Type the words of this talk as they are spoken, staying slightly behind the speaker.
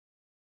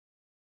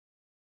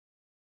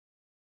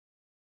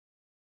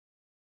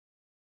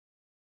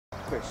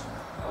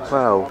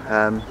Well,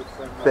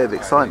 bit of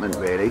excitement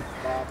really.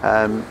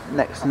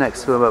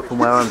 Next swim up from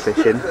where I'm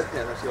fishing,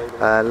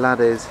 lad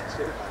is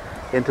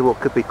into what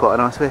could be quite a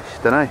nice fish.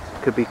 Don't know,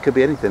 could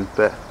be anything,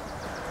 but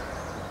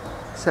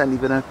certainly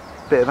been a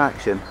bit of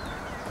action.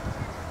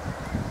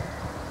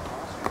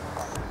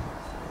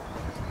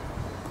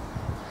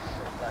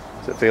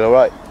 Does it feel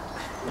alright?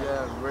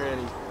 Yeah,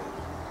 really.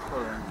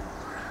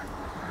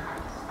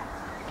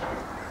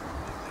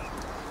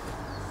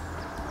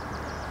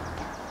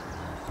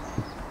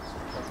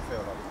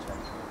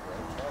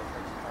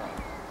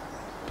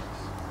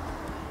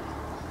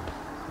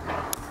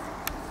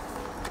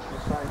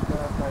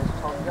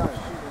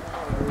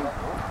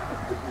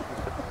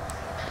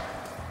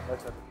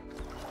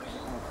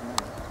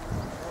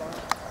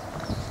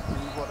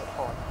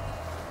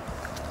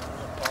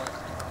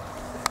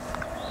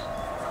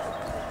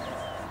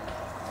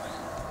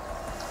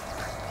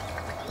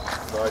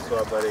 Nice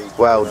one, buddy.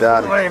 Well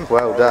done.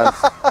 Well done.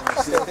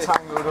 Still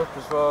tangled up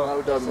as well.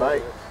 Well done,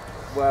 mate.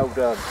 Well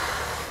done.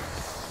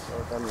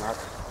 Well done, lad.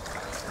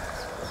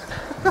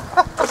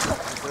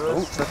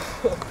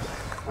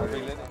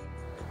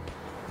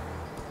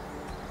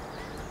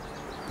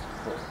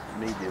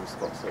 Medium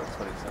spots at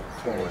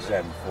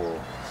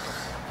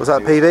 27.4. Was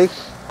that PB?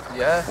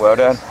 Yeah. Well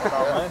done.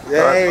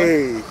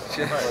 Yay!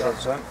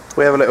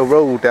 We have a little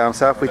rule down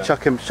south. We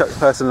chuck the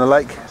person in the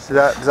lake.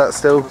 Does that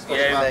still?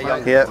 Yeah.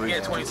 Yeah. We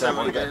get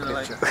 27 to get in the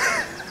lake.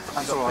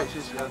 That's alright.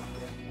 If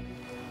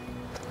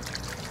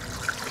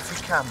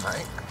you can,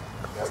 mate,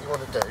 what you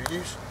want to do,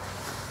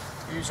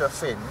 use her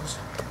fins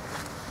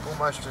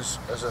almost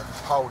as a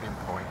holding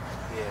point.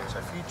 Yeah. So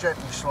if you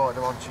gently slide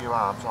them onto your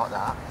arms like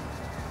that,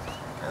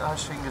 get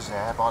those fingers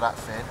there by that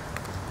fin,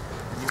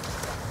 and you.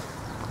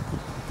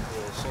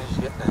 Yeah, as soon as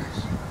you get this,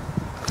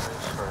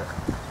 goes for it.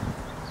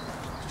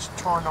 Just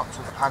try not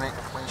to panic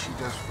when she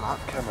does flap.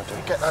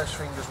 You get those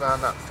fingers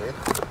round that fin.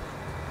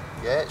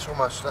 Yeah, it's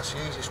almost, that's the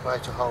easiest way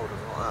to hold them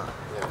like that.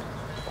 Yeah.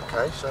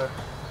 Okay, so.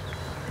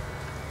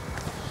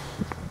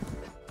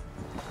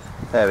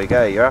 There we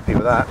go. You're happy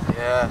with that?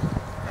 Yeah.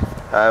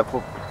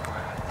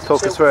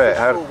 Talk us through it.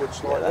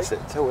 Yeah, that's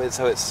it. Tilt it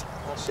so it's.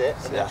 That's it.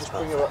 And then just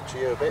bring her up to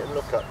you a bit and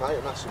look up, mate.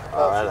 And that's a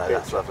perfect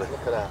that's lovely.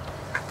 Look at that.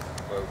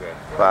 Well done.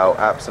 Wow,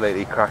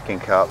 absolutely cracking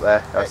carp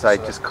there. I say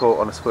just caught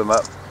on a swim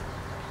up.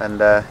 And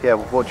yeah,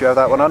 what do you have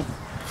that one on?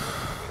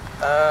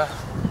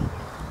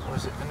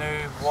 Was it the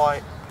new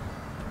white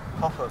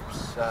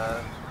PopUp's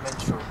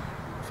Mistral?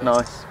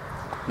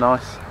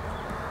 Nice.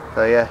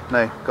 So yeah,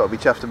 no, got to be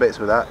chuffed to bits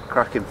with that.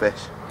 Cracking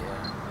fish.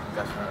 Yeah,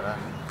 definitely.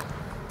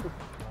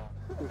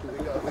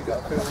 We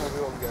got to film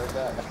everyone go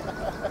back.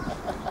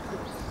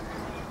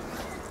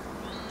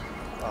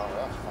 Oh,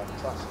 that's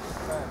fantastic.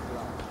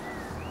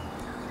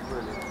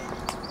 Brilliant.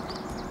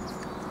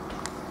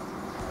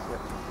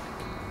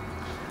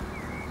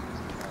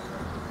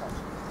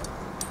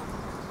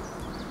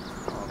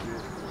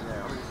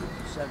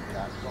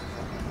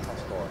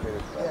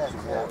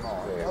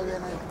 Oh yeah,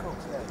 no, of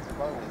course, yeah.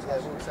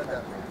 We'll send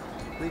that.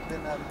 We've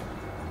been I'll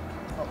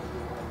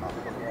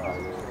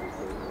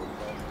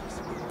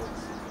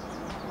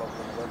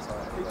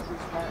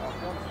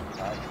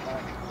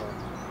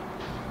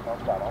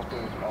do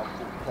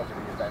cover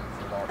the events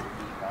and I'll do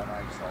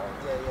outside.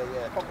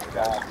 Yeah.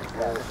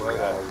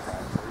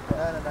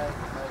 No.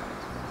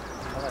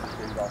 I like to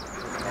do that.